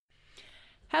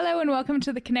Hello and welcome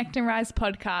to the Connect and Rise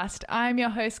podcast. I'm your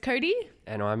host, Cody.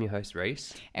 And I'm your host,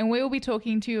 Reese. And we will be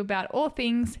talking to you about all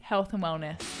things health and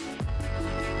wellness.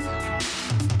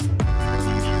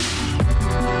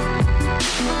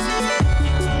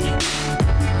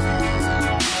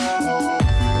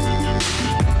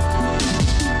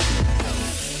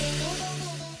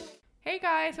 Hey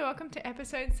guys, welcome to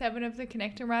episode 7 of the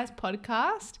Connect and Rise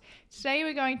podcast. Today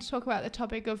we're going to talk about the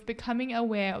topic of becoming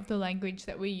aware of the language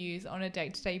that we use on a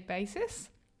day-to-day basis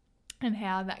and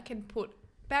how that can put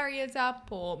barriers up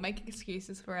or make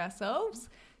excuses for ourselves.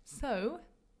 So,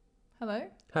 hello.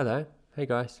 Hello. Hey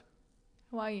guys.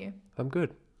 How are you? I'm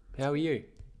good. How are you?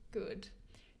 Good.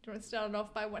 Do you want to start it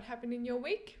off by what happened in your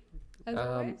week? As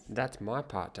always? That's my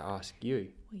part to ask you.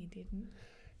 Well, you didn't.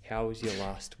 How was your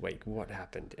last week? What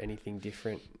happened? Anything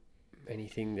different?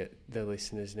 Anything that the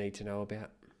listeners need to know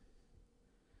about?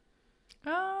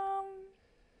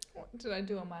 What did I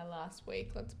do on my last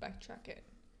week? Let's backtrack it.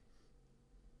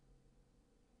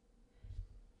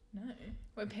 No.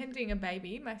 We're pending a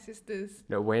baby. My sister's...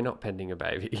 No, we're not pending a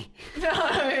baby.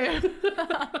 No.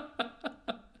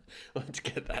 Let's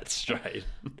get that straight.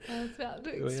 I was about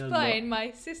to explain.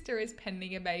 My sister is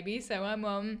pending a baby, so I'm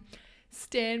on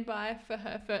standby for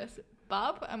her first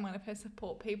bub. I'm one of her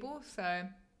support people, so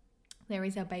there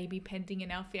is a baby pending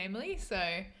in our family. So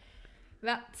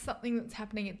that's something that's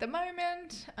happening at the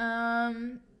moment.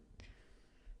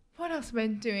 What else have I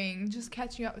been doing? Just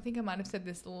catching up. I think I might have said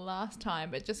this last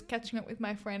time, but just catching up with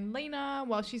my friend Lena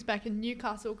while she's back in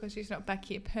Newcastle because she's not back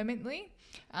here permanently.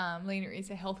 Lena is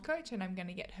a health coach and I'm going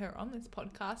to get her on this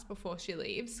podcast before she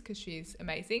leaves because she's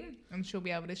amazing and she'll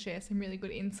be able to share some really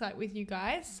good insight with you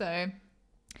guys. So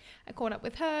I caught up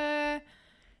with her.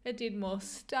 I did more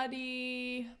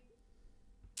study.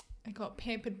 I got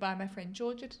pampered by my friend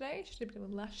Georgia today. She did a bit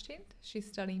of a lash tint. She's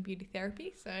studying beauty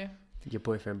therapy, so... Your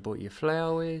boyfriend bought you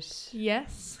flowers.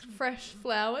 Yes, fresh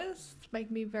flowers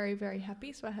make me very, very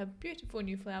happy. So I have beautiful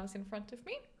new flowers in front of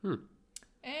me.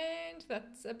 And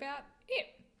that's about it.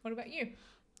 What about you?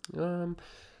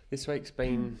 This week's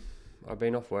been... I've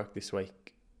been off work this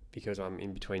week because I'm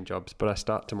in between jobs, but I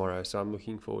start tomorrow, so I'm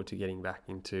looking forward to getting back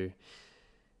into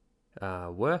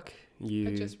work.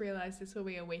 I just realised this will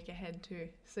be a week ahead too,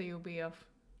 so you'll be off.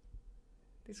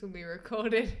 This will be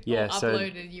recorded or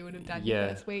uploaded. You would have done your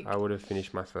first week. I would have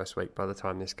finished my first week by the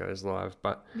time this goes live.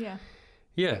 But yeah,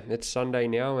 it's Sunday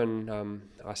now, and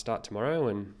I start tomorrow,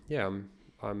 and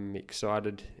I'm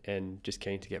excited and just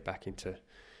keen to get back into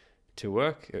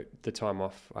work. The time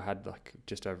off, I had like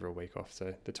just over a week off,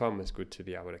 so the time was good to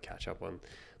be able to catch up on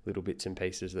little bits and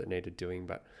pieces that needed doing.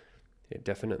 But it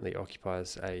definitely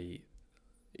occupies a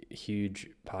huge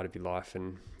part of your life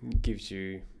and gives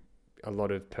you a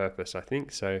lot of purpose, I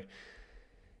think. So,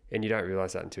 and you don't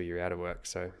realise that until you're out of work.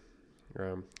 So,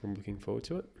 I'm looking forward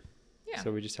to it. Yeah.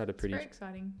 So we just had a pretty very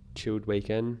exciting, chilled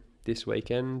weekend this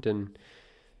weekend, and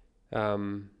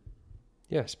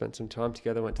spent some time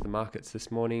together. Went to the markets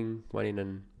this morning. Went in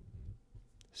and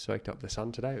soaked up the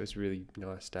sun today. It was a really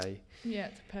nice day. Yeah,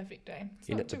 it's a perfect day. It's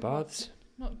in at the baths.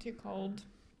 Not too cold.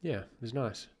 Yeah, it was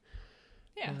nice.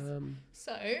 Yeah.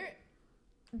 So,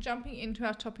 jumping into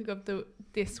our topic of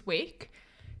this week.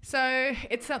 So,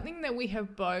 it's something that we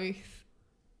have both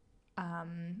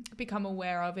become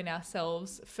aware of in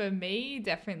ourselves. For me,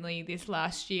 definitely this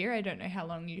last year. I don't know how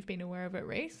long you've been aware of it,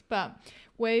 Reese, but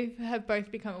we have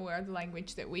both become aware of the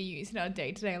language that we use in our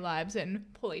day-to-day lives and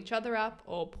pull each other up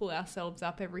or pull ourselves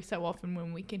up every so often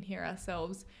when we can hear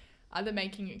ourselves either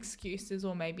making excuses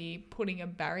or maybe putting a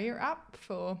barrier up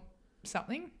for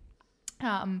something.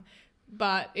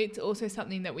 But it's also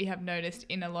something that we have noticed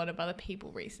in a lot of other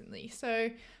people recently. So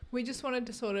we just wanted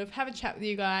to sort of have a chat with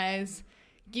you guys,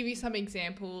 give you some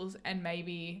examples and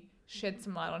maybe shed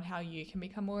some light on how you can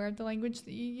become aware of the language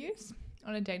that you use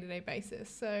on a day-to-day basis.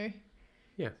 So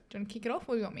yeah. Do you want to kick it off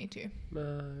or do you want me to?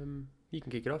 You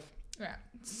can kick it off. All right.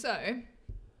 So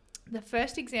the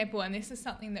first example, and this is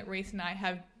something that Reese and I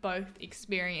have both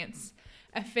experienced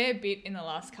a fair bit in the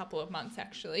last couple of months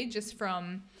actually, just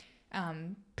from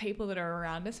people that are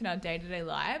around us in our day-to-day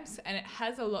lives, and it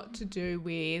has a lot to do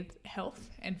with health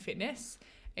and fitness.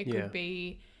 It could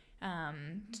be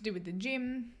to do with the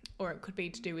gym, or it could be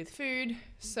to do with food.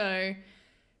 So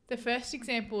the first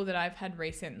example that I've had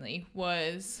recently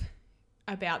was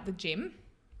about the gym,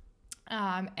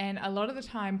 and a lot of the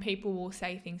time people will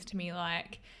say things to me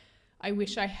like, I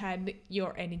wish I had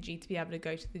your energy to be able to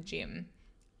go to the gym,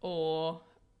 or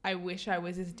I wish I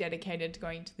was as dedicated to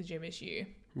going to the gym as you.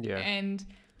 Yeah. And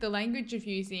the language of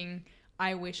using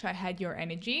I wish I had your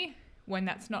energy when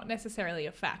that's not necessarily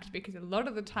a fact, because a lot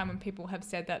of the time when people have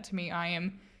said that to me, I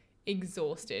am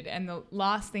exhausted and the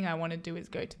last thing I want to do is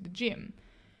go to the gym.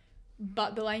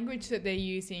 But the language that they're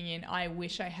using in I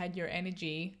wish I had your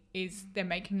energy is they're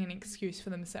making an excuse for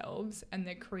themselves and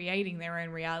they're creating their own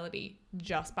reality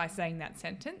just by saying that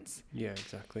sentence. Yeah,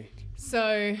 exactly.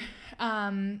 So,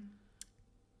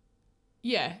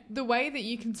 yeah, the way that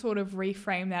you can sort of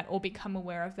reframe that or become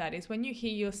aware of that is when you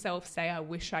hear yourself say, I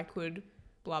wish I could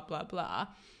blah, blah, blah.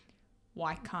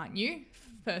 Why can't you?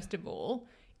 First of all,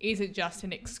 is it just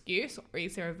an excuse or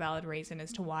is there a valid reason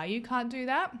as to why you can't do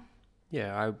that?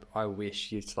 Yeah, I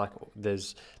wish it's like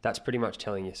that's pretty much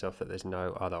telling yourself that there's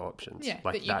no other options. Yeah,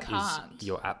 like that you can't. Is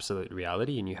your absolute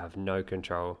reality and you have no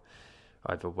control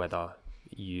over whether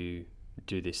you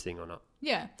do this thing or not.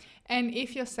 Yeah. And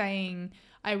if you're saying,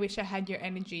 I wish I had your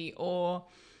energy, or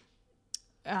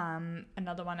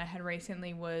another one I had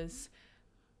recently was,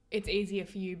 it's easier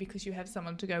for you because you have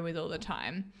someone to go with all the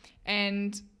time.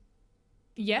 And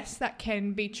yes, that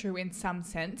can be true in some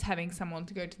sense. Having someone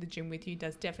to go to the gym with you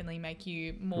does definitely make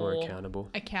you more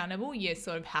accountable. You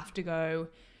sort of have to go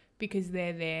because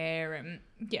they're there. And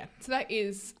yeah, so that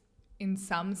is in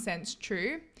some sense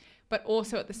true. But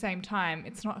also at the same time,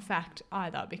 it's not a fact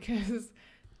either because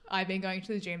I've been going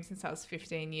to the gym since I was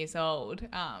 15 years old.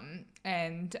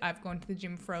 And I've gone to the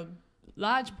gym for a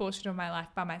large portion of my life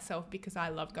by myself because I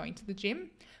love going to the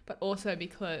gym, but also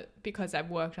because I've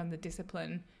worked on the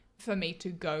discipline for me to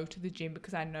go to the gym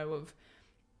because I know of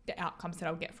the outcomes that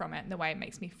I'll get from it and the way it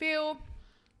makes me feel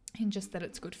and just that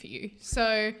it's good for you.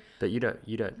 So, but you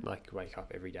don't like wake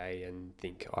up every day and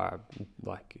think,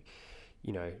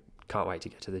 can't wait to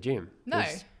get to the gym. No.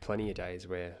 There's plenty of days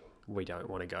where we don't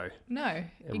want to go. No,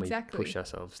 and exactly. we push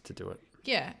ourselves to do it.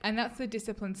 Yeah, and that's the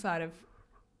discipline side of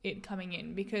it coming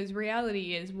in, because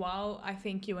reality is, while I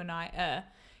think you and I are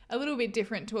a little bit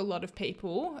different to a lot of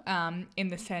people in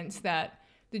the sense that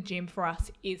the gym for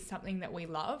us is something that we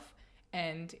love,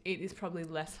 and it is probably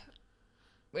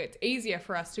it's easier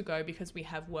for us to go because we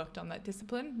have worked on that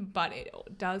discipline, but it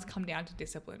does come down to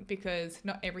discipline because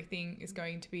not everything is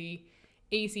going to be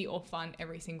easy or fun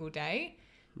every single day.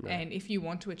 No. And if you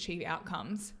want to achieve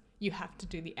outcomes, you have to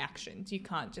do the actions. You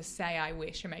can't just say, I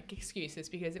wish, and make excuses,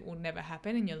 because it will never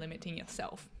happen and you're limiting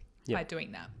yourself by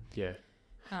doing that. Yeah.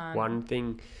 One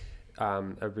thing,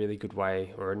 a really good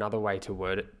way or another way to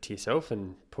word it to yourself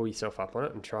and pull yourself up on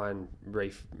it and try and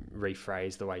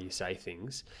rephrase the way you say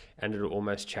things, and it'll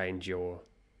almost change your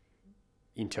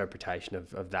interpretation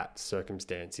of that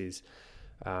circumstance is,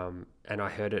 and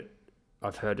I've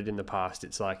heard it in the past.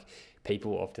 It's like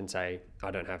people often say,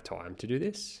 I don't have time to do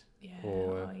this. Yeah.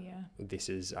 Or this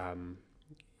is, I'm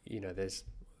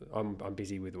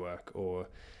busy with work, or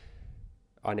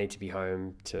I need to be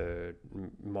home to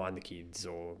mind the kids,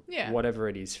 or whatever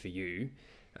it is for you.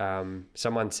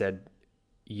 Someone said,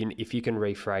 if you can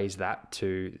rephrase that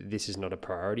to, this is not a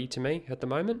priority to me at the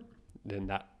moment, then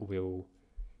that will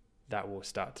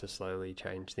start to slowly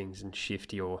change things and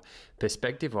shift your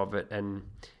perspective of it. And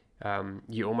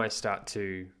you almost start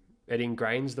to, it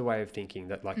ingrains the way of thinking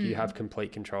that you have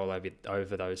complete control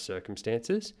over those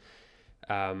circumstances.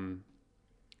 And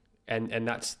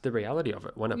that's the reality of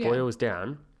it. When it boils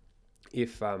down,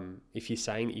 if you're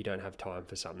saying that you don't have time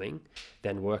for something,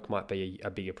 then work might be a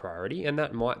bigger priority, and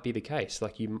that might be the case.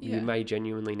 You may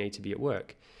genuinely need to be at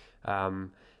work.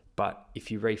 But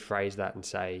if you rephrase that and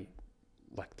say,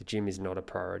 the gym is not a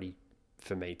priority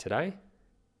for me today,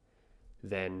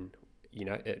 then,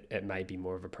 it may be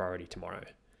more of a priority tomorrow.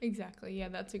 Exactly. Yeah,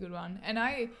 that's a good one. And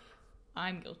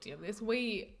I'm guilty of this.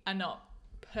 We are not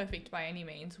perfect by any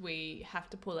means. We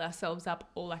have to pull ourselves up,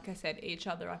 or like I said, each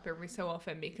other up every so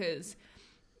often, because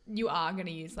you are going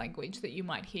to use language that you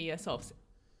might hear yourself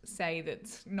say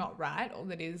that's not right or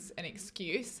that is an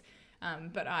excuse.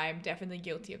 But I'm definitely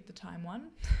guilty of the time one.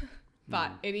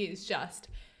 But it is just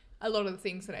a lot of the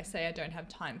things that I say I don't have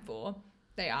time for,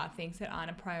 they are things that aren't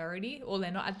a priority, or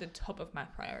they're not at the top of my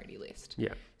priority list.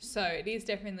 Yeah. So it is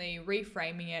definitely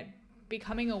reframing it,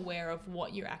 becoming aware of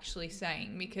what you're actually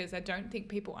saying, because I don't think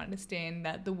people understand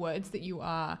that the words that you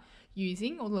are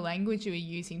using or the language you are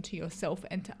using to yourself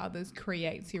and to others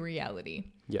creates your reality.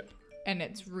 Yeah. And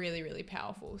it's really, really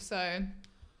powerful. So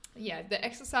yeah, the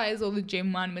exercise or the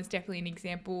gym one was definitely an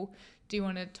example. Do you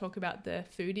want to talk about the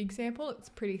food example? It's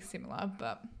pretty similar,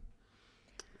 but...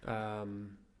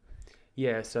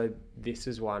 Yeah, so this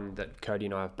is one that Cody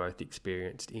and I have both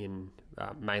experienced in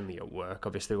mainly at work.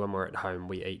 Obviously, when we're at home,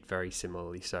 we eat very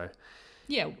similarly. So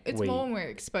yeah, it's more when we're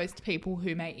exposed to people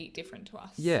who may eat different to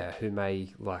us. Yeah,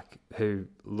 who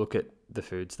look at the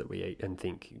foods that we eat and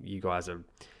think you guys are,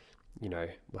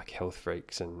 health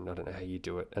freaks and I don't know how you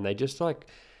do it. And they just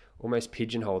almost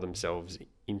pigeonhole themselves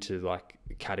into like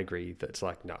a category that's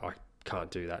like, no, I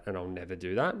can't do that and I'll never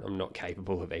do that. I'm not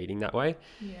capable of eating that way.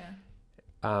 Yeah.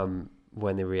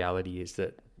 When the reality is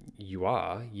that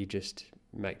you just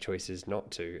make choices not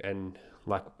to. And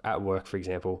like at work, for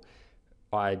example,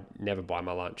 I never buy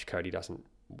my lunch. Cody doesn't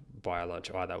buy our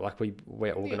lunch either. Like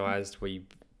we're organized, we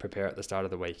prepare at the start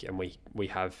of the week, and we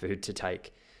have food to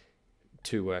take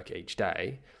to work each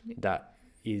day that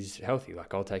is healthy.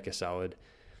 Like I'll take a salad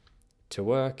to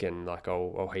work, and like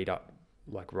I'll heat up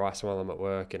like rice while I'm at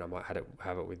work, and I might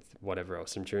have it with whatever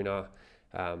else, some tuna.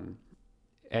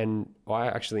 And I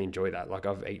actually enjoy that. Like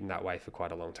I've eaten that way for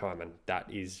quite a long time, and that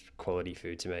is quality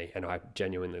food to me, and I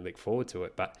genuinely look forward to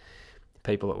it. But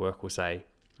people at work will say,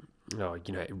 oh,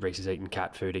 you know, Reese is eating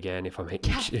cat food again if I'm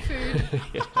eating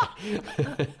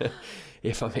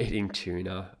if I'm eating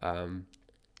tuna.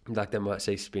 Like they might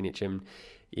see spinach in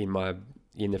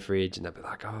the fridge, and they'll be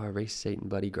like, oh, Reese is eating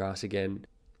bloody grass again.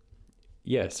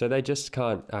 Yeah, so they just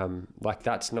can't, like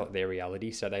that's not their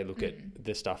reality. So they look at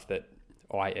the stuff that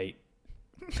I eat.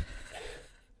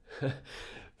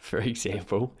 For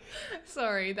example.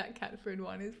 Sorry, that cat food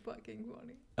one is fucking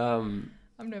funny.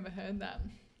 I've never heard that.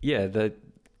 Yeah,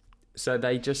 so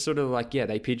they just sort of like,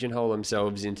 they pigeonhole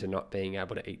themselves into not being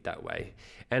able to eat that way.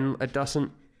 And it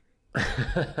doesn't...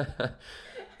 I'm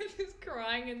just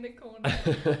crying in the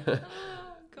corner.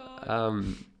 Oh, God.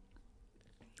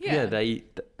 Yeah, they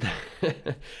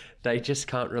just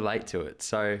can't relate to it.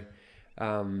 So...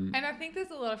 and I think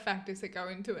there's a lot of factors that go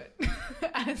into it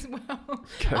as well.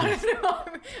 I don't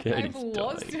know. I've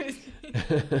lost it.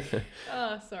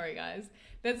 Oh, sorry, guys.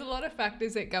 There's a lot of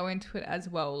factors that go into it as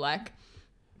well. Like,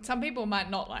 some people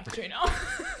might not like tuna.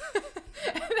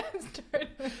 That's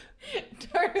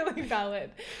totally valid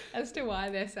as to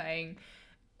why they're saying,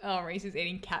 oh, Reese is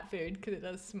eating cat food, because it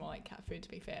does smell like cat food, to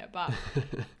be fair. But,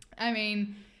 I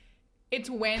mean, it's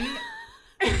when...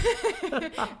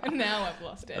 Now I've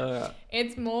lost it.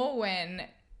 It's more when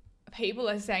people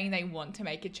are saying they want to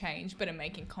make a change but are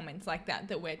making comments like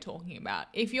that we're talking about.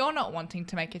 If you're not wanting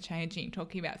to make a change and you're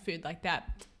talking about food like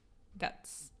that,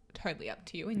 that's totally up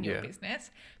to you and your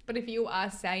business. But if you are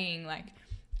saying like,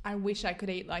 I wish I could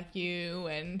eat like you,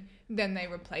 and then they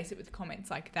replace it with comments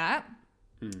like that,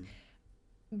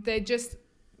 they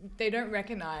don't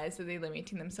recognize that they're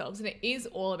limiting themselves. And it is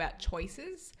all about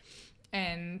choices.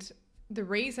 And the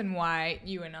reason why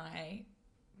you and I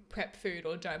prep food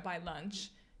or don't buy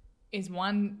lunch is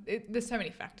there's so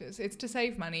many factors. It's to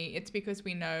save money. It's because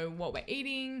we know what we're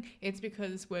eating. It's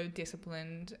because we're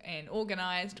disciplined and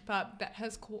organized, but that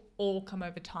has all come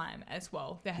over time as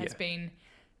well. There has been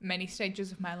many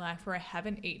stages of my life where I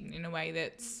haven't eaten in a way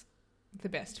that's the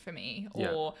best for me,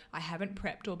 or I haven't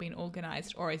prepped or been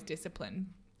organized or as disciplined.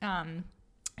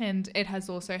 And it has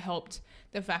also helped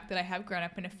the fact that I have grown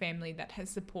up in a family that has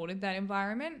supported that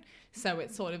environment. So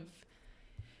it's sort of,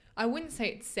 I wouldn't say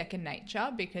it's second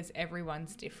nature, because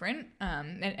everyone's different.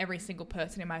 And every single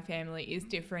person in my family is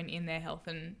different in their health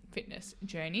and fitness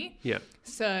journey. Yeah.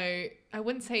 So I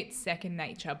wouldn't say it's second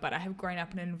nature, but I have grown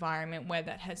up in an environment where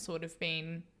that has sort of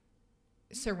been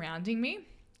surrounding me.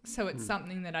 So it's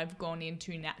something that I've gone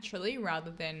into naturally, rather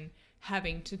than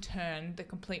having to turn the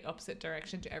complete opposite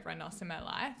direction to everyone else in my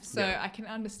life. So I can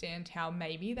understand how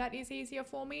maybe that is easier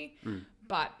for me.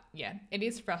 But yeah, it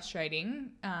is frustrating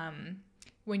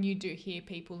when you do hear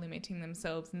people limiting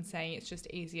themselves and saying it's just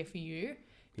easier for you,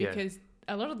 because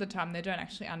a lot of the time they don't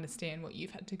actually understand what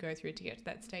you've had to go through to get to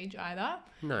that stage either.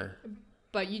 No.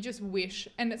 But you just wish,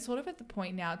 and it's sort of at the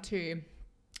point now too,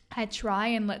 I try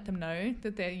and let them know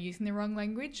that they're using the wrong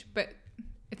language, but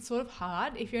it's sort of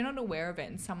hard. If you're not aware of it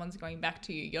and someone's going back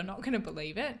to you, you're not going to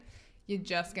believe it. You're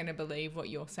just going to believe what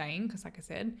you're saying, because like I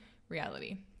said,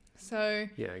 reality. So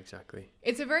yeah, exactly.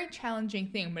 It's a very challenging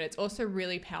thing, but it's also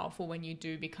really powerful when you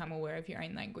do become aware of your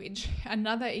own language.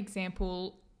 Another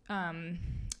example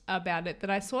about it that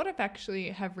I sort of actually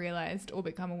have realized or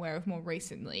become aware of more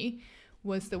recently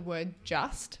was the word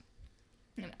just.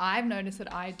 And I've noticed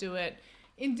that I do it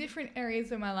in different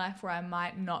areas of my life where I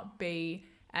might not be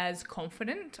as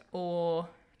confident or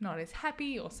not as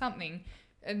happy or something,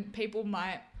 and people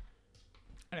might,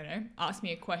 I don't know, ask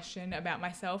me a question about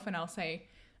myself, and I'll say,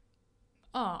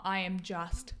 oh, I am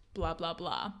just blah blah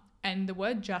blah, and the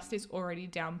word just is already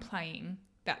downplaying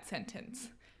that sentence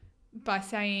by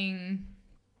saying,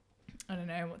 I don't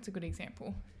know, what's a good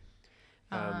example?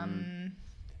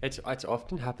 It's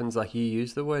often happens, like you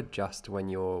use the word just when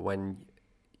you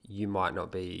might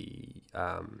not be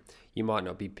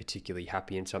particularly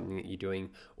happy in something that you're doing,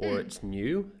 or it's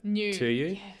new to you.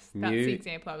 Yes, that's the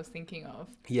example I was thinking of.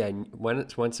 Yeah,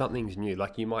 when something's new,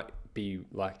 like you might be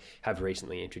like have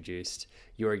recently introduced.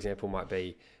 Your example might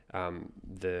be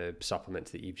the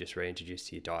supplements that you've just reintroduced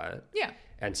to your diet. Yeah.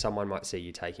 And someone might see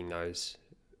you taking those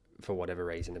for whatever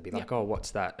reason and be like, Yeah. oh,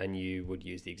 what's that? And you would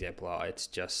use the example, oh, it's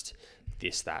just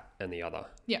this, that, and the other.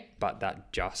 Yeah. But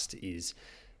that just is,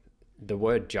 the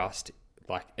word just,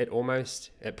 like it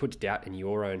puts doubt in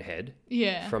your own head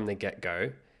Yeah. from the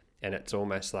get-go. And it's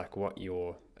almost like what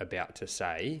you're about to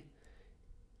say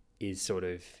is sort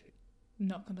of,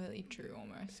 Not completely true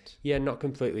almost. yeah, not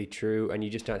completely true. And you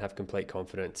just don't have complete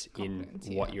confidence in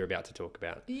what yeah. you're about to talk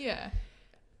about. Yeah.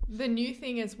 The new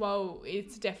thing as well,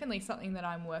 it's definitely something that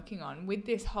I'm working on with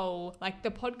this whole, like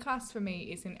the podcast for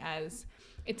me isn't as,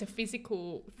 it's a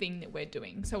physical thing that we're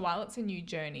doing. So while it's a new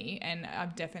journey, and I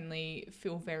definitely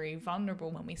feel very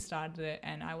vulnerable when we started it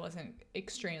and I wasn't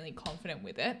extremely confident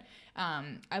with it,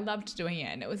 I loved doing it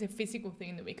and it was a physical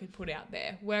thing that we could put out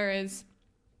there. Whereas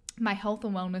my health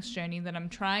and wellness journey that I'm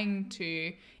trying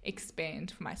to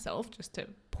expand for myself, just to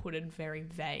put it very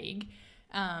vague,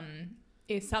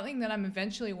 is something that I'm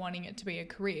eventually wanting it to be a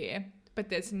career, but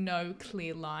there's no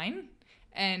clear line.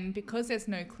 And because there's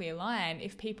no clear line,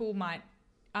 if people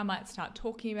I might start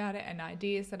talking about it and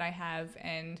ideas that I have,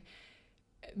 and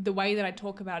the way that I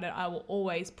talk about it, I will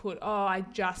always put, oh, I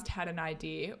just had an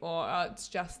idea, or oh, it's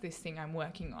just this thing I'm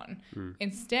working on.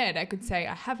 Instead, I could say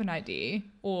I have an idea,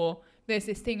 or there's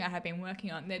this thing I have been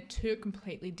working on. They're two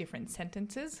completely different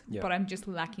sentences, but I'm just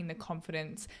lacking the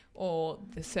confidence or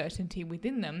the certainty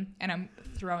within them, and I'm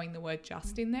throwing the word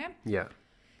just in there. Yeah.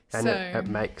 And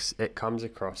So it comes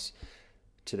across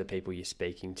to the people you're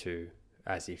speaking to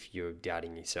as if you're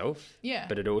doubting yourself. Yeah.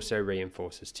 But it also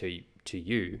reinforces to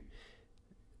you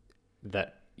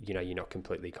that, you know, you're not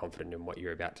completely confident in what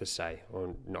you're about to say,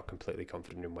 or not completely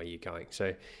confident in where you're going.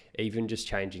 So even just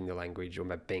changing the language, or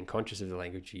being conscious of the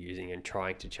language you're using and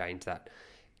trying to change that,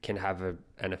 can have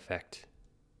an effect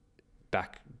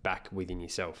back within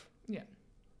yourself. Yeah.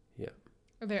 Yeah.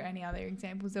 Are there any other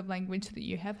examples of language that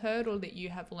you have heard or that you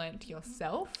have learnt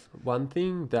yourself? One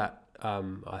thing that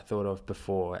I thought of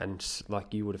before, and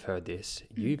like you would have heard this,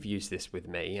 you've used this with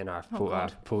me, and I've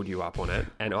pulled you up on it,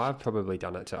 and I've probably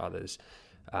done it to others.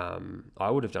 I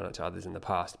would have done it to others in the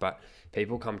past, but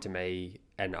people come to me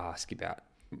and ask about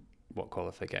what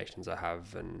qualifications I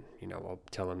have, and, you know, I'll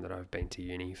tell them that I've been to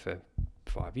uni for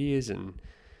 5 years, and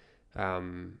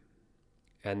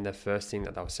the first thing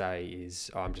that they'll say is,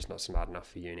 oh, I'm just not smart enough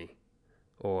for uni,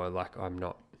 or like I'm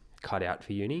not cut out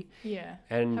for uni. Yeah.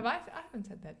 And I haven't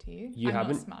said that to you. You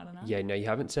haven't. Not smart enough. Yeah, no, you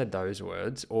haven't said those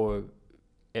words, or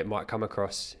it might come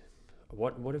across.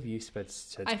 What have you said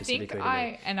specifically to me?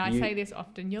 I say this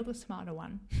often, you're the smarter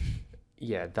one.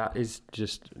 Yeah, that's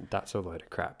a load of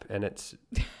crap, and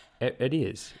it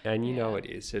is, and you know it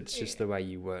is. It's just the way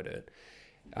you word it.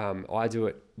 I do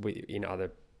it in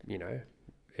other, you know,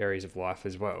 areas of life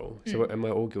as well. So and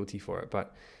we're all guilty for it,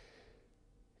 but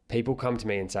people come to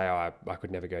me and say, oh, I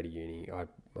could never go to uni.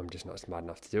 I'm just not smart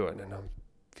enough to do it. And I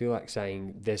feel like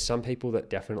saying there's some people that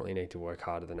definitely need to work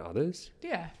harder than others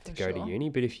to go to uni.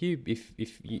 But if you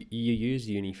use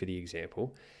uni for the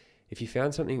example, if you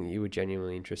found something that you were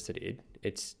genuinely interested in,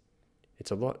 it's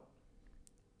a lot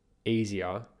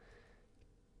easier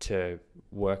to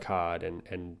work hard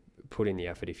and put in the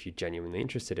effort if you're genuinely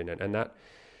interested in it. And that,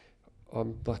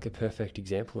 I'm like a perfect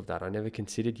example of that. I never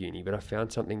considered uni, but I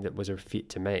found something that was a fit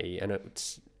to me. And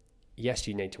it's, yes,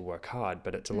 you need to work hard,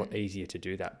 but it's a lot easier to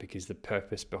do that because the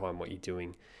purpose behind what you're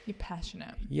doing, you're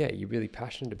passionate. Yeah, you're really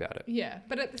passionate about it. Yeah,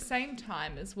 but at the same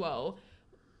time as well,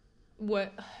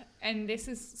 and this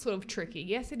is sort of tricky.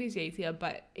 Yes, it is easier,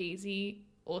 but easy,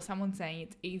 or someone saying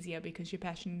it's easier because you're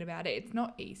passionate about it, it's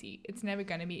not easy. It's never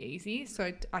going to be easy.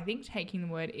 So I think taking the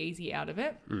word easy out of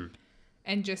it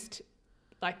and just,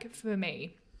 like, for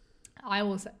me, I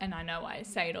know I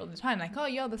say it all the time, like, oh,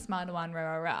 you're the smarter one, rah,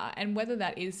 rah, rah. And whether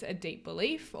that is a deep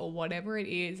belief or whatever it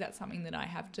is, that's something that I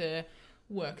have to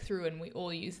work through, and we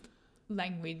all use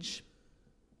language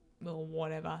or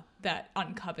whatever that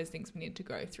uncovers things we need to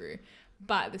go through.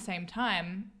 But at the same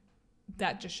time,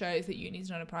 that just shows that uni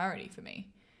is not a priority for me.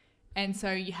 And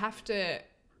so you have to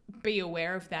be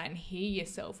aware of that and hear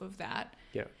yourself of that.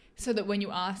 Yeah. So that when you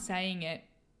are saying it,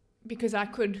 because I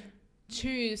could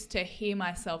choose to hear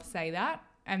myself say that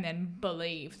and then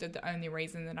believe that the only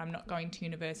reason that I'm not going to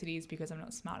university is because I'm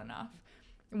not smart enough,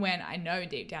 when I know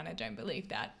deep down I don't believe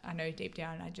that. I know deep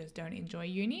down I just don't enjoy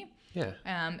uni. Yeah.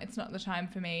 It's not the time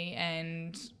for me,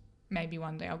 and maybe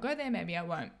one day I'll go there, maybe I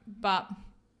won't. But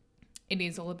it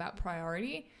is all about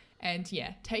priority. And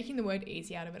yeah, taking the word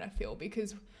easy out of it, I feel,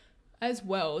 because as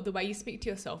well, the way you speak to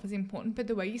yourself is important, but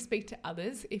the way you speak to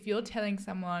others, if you're telling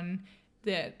someone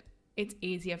that it's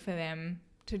easier for them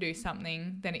to do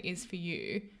something than it is for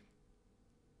you,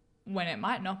 when it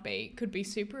might not be, could be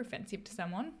super offensive to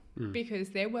someone because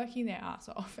they're working their ass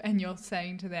off and you're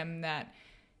saying to them that,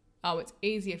 oh, it's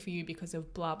easier for you because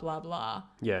of blah, blah, blah.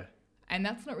 Yeah. And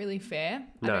that's not really fair,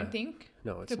 No. I don't think,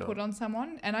 No, it's to not. put on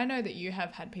someone. And I know that you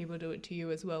have had people do it to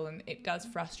you as well, and it does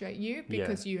frustrate you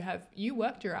because you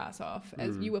worked your ass off,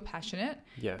 as you were passionate,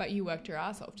 but you worked your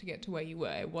ass off to get to where you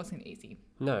were. It wasn't easy.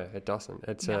 No, it doesn't.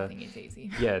 It's Nothing is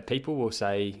easy. Yeah, people will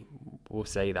say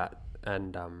that,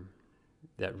 and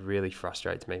that really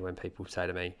frustrates me when people say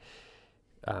to me,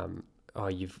 "Oh,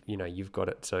 you've got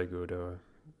it so good," or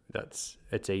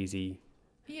it's easy.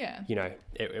 Yeah.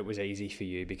 It was easy for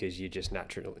you because you're just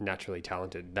naturally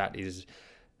talented.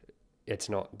 It's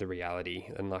not the reality.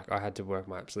 And like, I had to work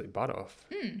my absolute butt off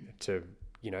to,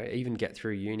 even get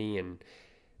through uni, and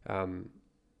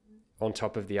on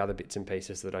top of the other bits and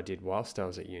pieces that I did whilst I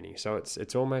was at uni. So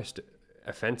it's almost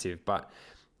offensive, but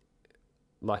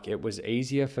like, it was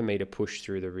easier for me to push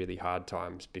through the really hard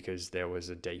times because there was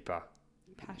a deeper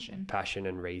passion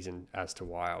and reason as to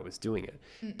why I was doing it.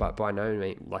 But by no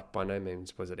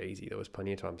means was it easy. There was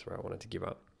plenty of times where I wanted to give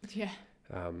up. Yeah.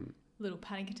 Little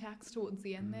panic attacks towards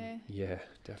the end there. Yeah,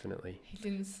 definitely. You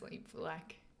didn't sleep for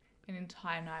like an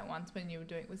entire night once when you were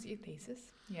doing, was it your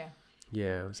thesis? Yeah.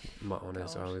 Yeah, it was my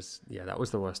honours. That was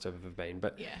the worst I've ever been.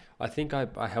 But yeah. I think I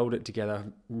held it together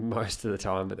most of the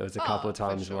time, but there was a couple of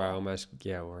times where I almost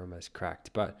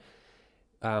cracked. But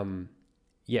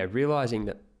realising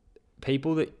that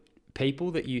people that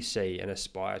you see and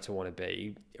aspire to want to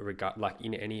be, like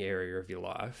in any area of your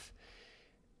life,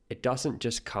 it doesn't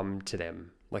just come to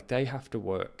them. Like, they have to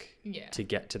work to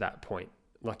get to that point.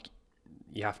 Like,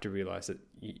 you have to realise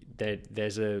that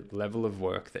there's a level of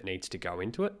work that needs to go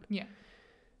into it. Yeah.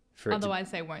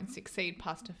 Otherwise, they won't succeed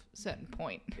past a certain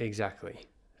point. Exactly.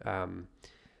 But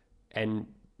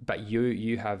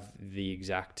you have the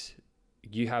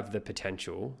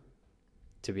potential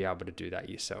to be able to do that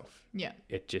yourself. Yeah.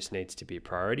 It just needs to be a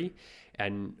priority,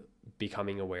 and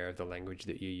becoming aware of the language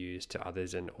that you use to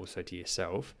others and also to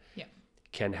yourself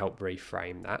can help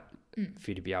reframe that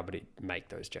for you to be able to make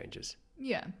those changes.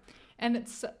 Yeah. And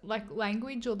it's like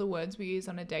language, or the words we use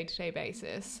on a day-to-day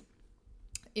basis,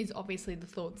 is obviously the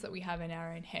thoughts that we have in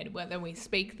our own head, whether we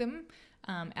speak them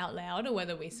out loud or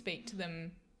whether we speak to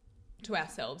them to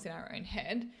ourselves in our own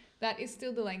head. That is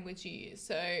still the language you use.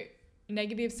 So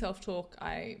negative self-talk,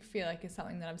 I feel like, is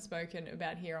something that I've spoken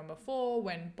about here on before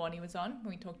when Bonnie was on, when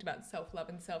we talked about self-love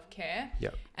and self-care.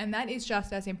 Yep. And that is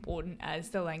just as important as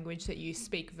the language that you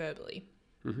speak verbally,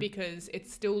 because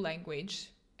it's still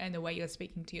language and the way you're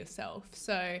speaking to yourself.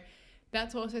 So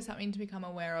that's also something to become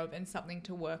aware of and something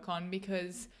to work on,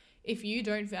 because if you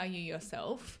don't value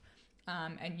yourself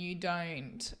and you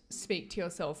don't speak to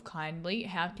yourself kindly,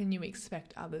 how can you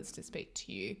expect others to speak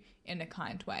to you in a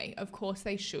kind way? Of course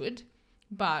they should,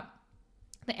 but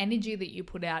the energy that you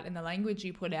put out and the language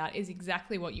you put out is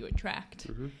exactly what you attract.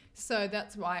 So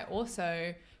that's why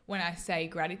also when I say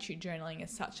gratitude journaling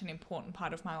is such an important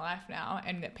part of my life now,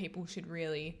 and that people should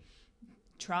really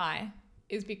try,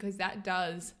 is because that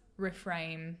does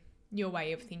reframe your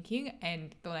way of thinking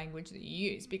and the language that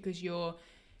you use, because you're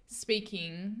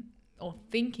speaking or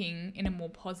thinking in a more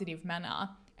positive manner,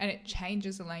 and it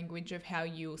changes the language of how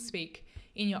you'll speak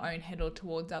in your own head or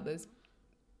towards others,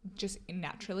 just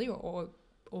naturally or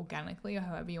organically, or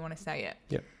however you want to say it.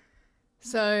 Yep.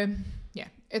 So yeah,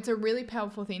 it's a really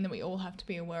powerful thing that we all have to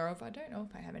be aware of. I don't know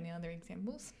if I have any other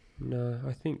examples. No,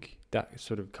 I think that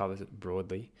sort of covers it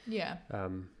broadly. Yeah.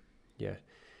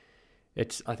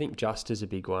 I think just is a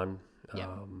big one. Yeah.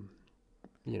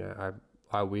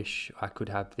 I wish I could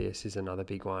have this is another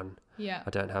big one. Yeah. I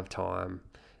don't have time.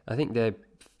 I think they're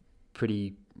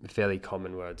fairly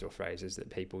common words or phrases that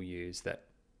people use that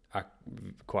are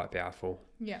quite powerful.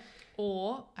 Yeah.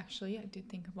 Or actually, I did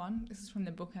think of one. This is from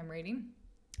the book I'm reading.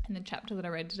 And the chapter that I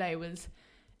read today was,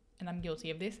 and I'm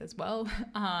guilty of this as well,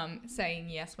 saying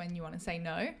yes when you want to say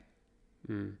no.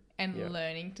 And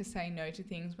learning to say no to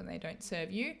things when they don't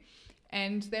serve you.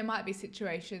 And there might be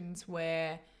situations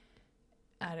where,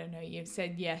 I don't know, you've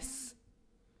said yes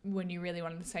when you really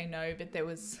wanted to say no, but there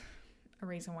was a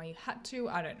reason why you had to.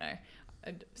 I don't know.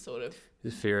 Sort of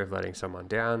the fear of letting someone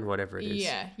down, whatever it is.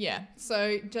 Yeah.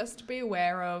 So just be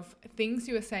aware of things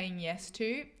you are saying yes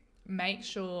to. Make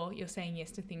sure you're saying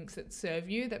yes to things that serve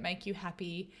you, that make you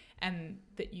happy, and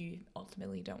that you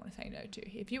ultimately don't want to say no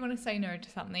to. If you want to say no to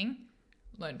something,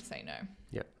 learn to say no.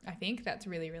 Yep. I think that's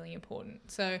really, really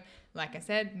important. So like I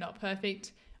said, not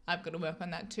perfect. I've got to work on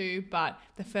that too. But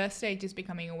the first stage is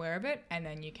becoming aware of it, and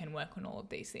then you can work on all of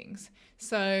these things.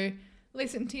 So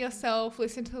listen to yourself,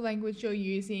 listen to the language you're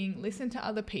using, listen to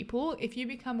other people. If you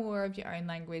become aware of your own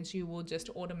language, you will just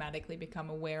automatically become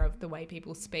aware of the way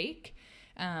people speak.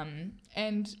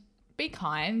 And be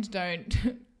kind.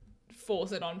 Don't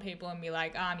force it on people and be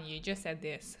like, you just said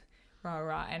this,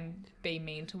 rah, and be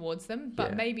mean towards them.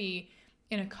 But maybe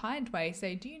in a kind way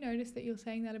say, do you notice that you're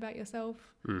saying that about yourself?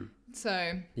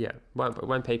 So yeah,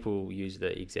 when people use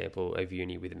the example of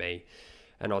uni with me,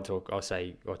 and I'll talk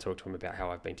to them about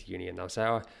how I've been to uni, and they'll say,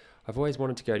 I've always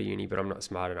wanted to go to uni, but I'm not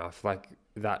smart enough. Like,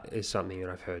 that is something that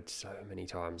I've heard so many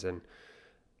times. And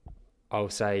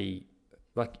I'll say,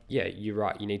 like, yeah, you're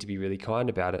right. You need to be really kind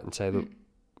about it and say, look,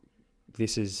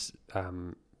 this is,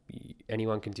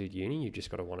 anyone can do uni. You've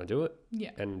just got to want to do it. Yeah.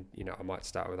 And, I might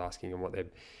start with asking them what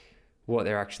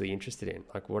they're actually interested in.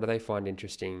 Like, what do they find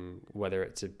interesting, whether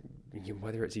it's a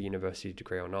university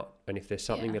degree or not. And if there's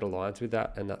something that aligns with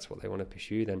that and that's what they want to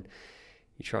pursue, then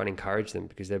you try and encourage them,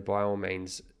 because they're by all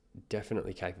means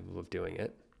definitely capable of doing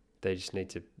it. You just need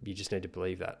to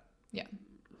believe that. Yeah.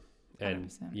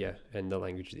 100%. And and the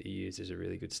language that you use is a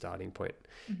really good starting point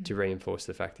to reinforce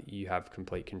the fact that you have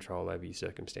complete control over your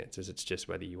circumstances. It's just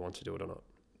whether you want to do it or not.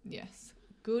 Yes.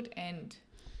 Good end.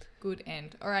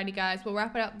 Alrighty, guys, we'll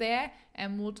wrap it up there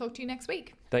and we'll talk to you next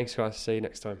week. Thanks, guys. See you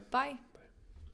next time. Bye.